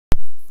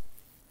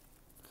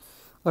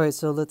Alright,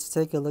 so let's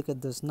take a look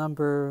at this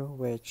number,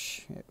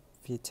 which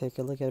if you take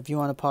a look at, if you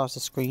want to pause the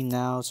screen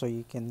now so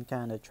you can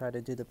kind of try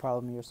to do the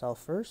problem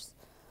yourself first.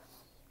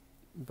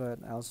 But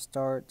I'll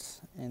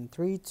start in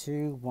 3,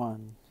 2,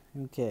 1.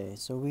 Okay,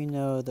 so we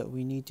know that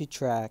we need to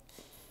track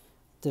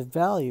the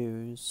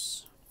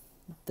values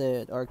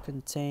that are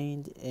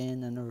contained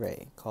in an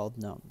array called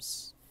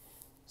nums.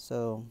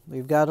 So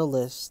we've got a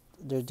list.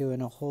 They're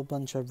doing a whole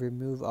bunch of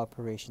remove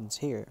operations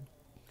here.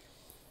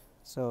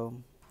 So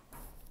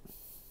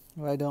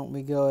why don't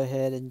we go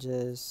ahead and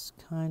just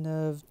kind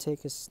of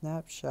take a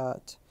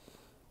snapshot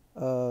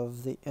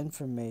of the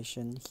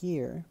information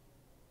here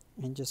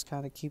and just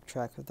kind of keep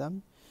track of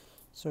them.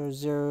 So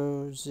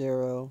 0,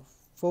 0,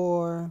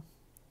 4,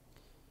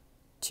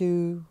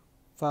 2,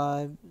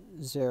 5,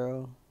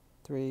 0,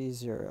 3,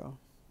 0.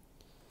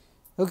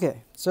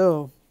 Okay,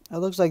 so it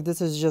looks like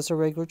this is just a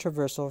regular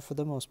traversal for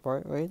the most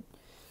part, right?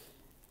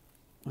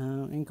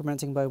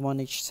 Incrementing by 1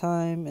 each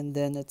time, and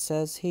then it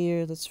says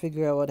here, let's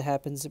figure out what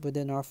happens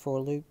within our for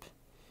loop.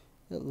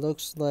 It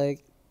looks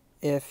like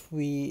if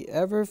we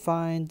ever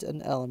find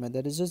an element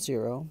that is a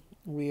 0,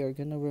 we are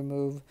going to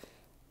remove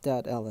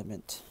that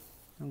element.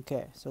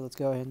 Okay, so let's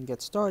go ahead and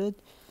get started.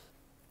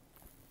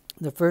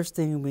 The first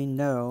thing we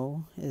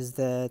know is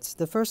that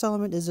the first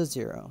element is a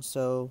 0,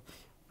 so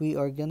we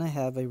are going to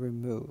have a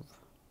remove.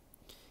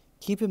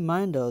 Keep in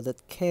mind though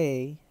that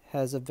k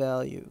has a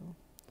value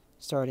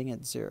starting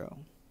at 0.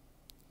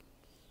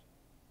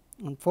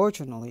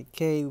 Unfortunately,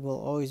 k will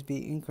always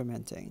be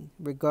incrementing,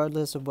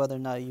 regardless of whether or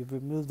not you've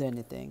removed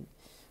anything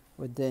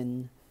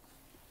within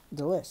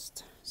the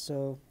list.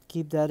 So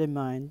keep that in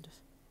mind.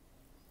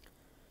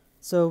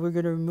 So we're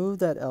going to remove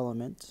that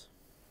element.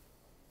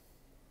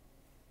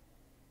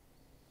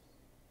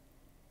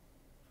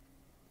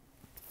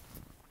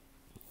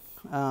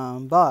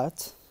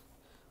 But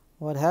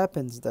what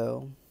happens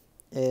though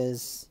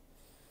is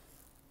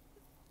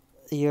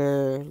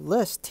your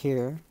list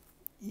here,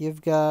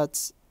 you've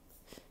got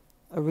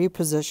a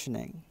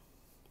repositioning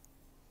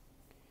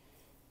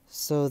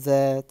so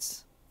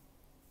that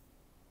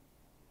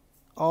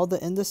all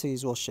the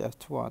indices will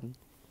shift 1.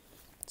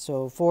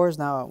 So 4 is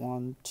now at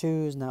 1, 2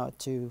 is now at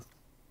 2,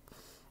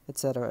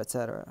 etc.,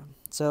 etc.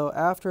 So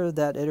after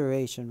that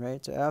iteration,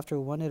 right? So after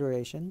one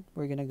iteration,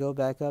 we're going to go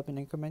back up and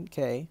increment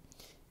k.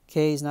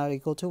 K is now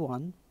equal to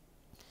 1.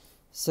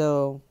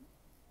 So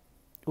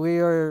we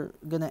are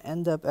going to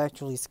end up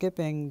actually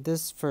skipping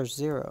this first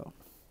 0.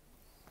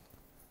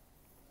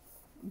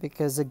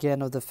 Because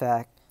again of the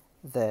fact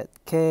that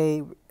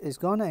k is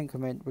going to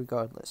increment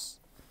regardless.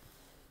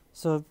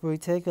 So if we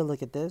take a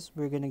look at this,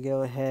 we're going to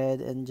go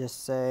ahead and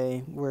just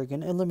say we're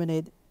going to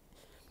eliminate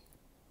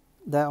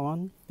that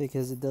one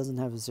because it doesn't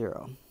have a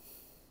 0.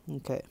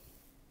 Okay,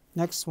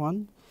 next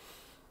one.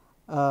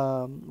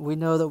 We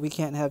know that we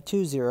can't have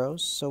 2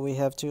 zeros, so we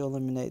have to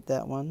eliminate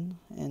that one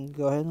and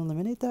go ahead and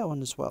eliminate that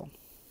one as well.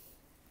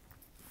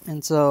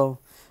 And so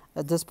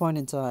at this point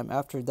in time,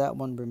 after that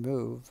one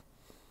remove,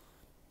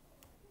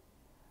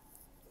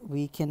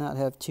 we cannot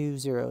have 2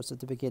 zeros at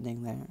the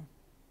beginning there.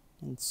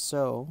 And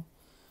so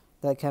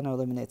that kind of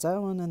eliminates that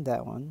one and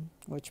that one,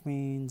 which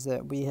means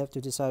that we have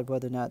to decide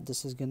whether or not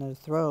this is going to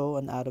throw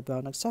an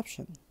out-of-bound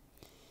exception.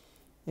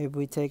 If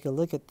we take a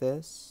look at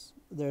this,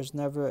 there's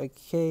never a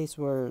case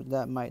where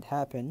that might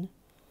happen.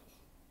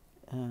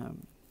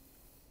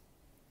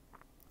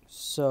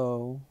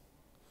 So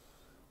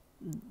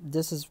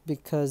this is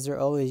because they're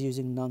always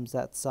using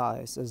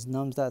nums.size. As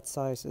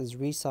nums.size is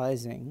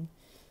resizing,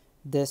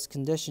 this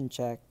condition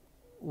check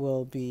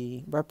will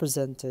be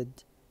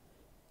represented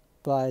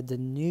by the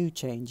new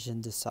change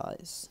in the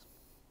size.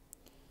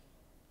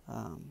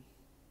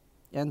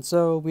 And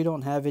so we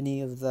don't have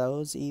any of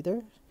those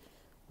either,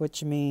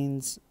 which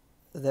means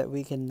that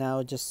we can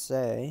now just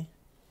say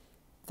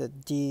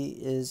that D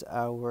is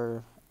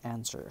our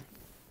answer.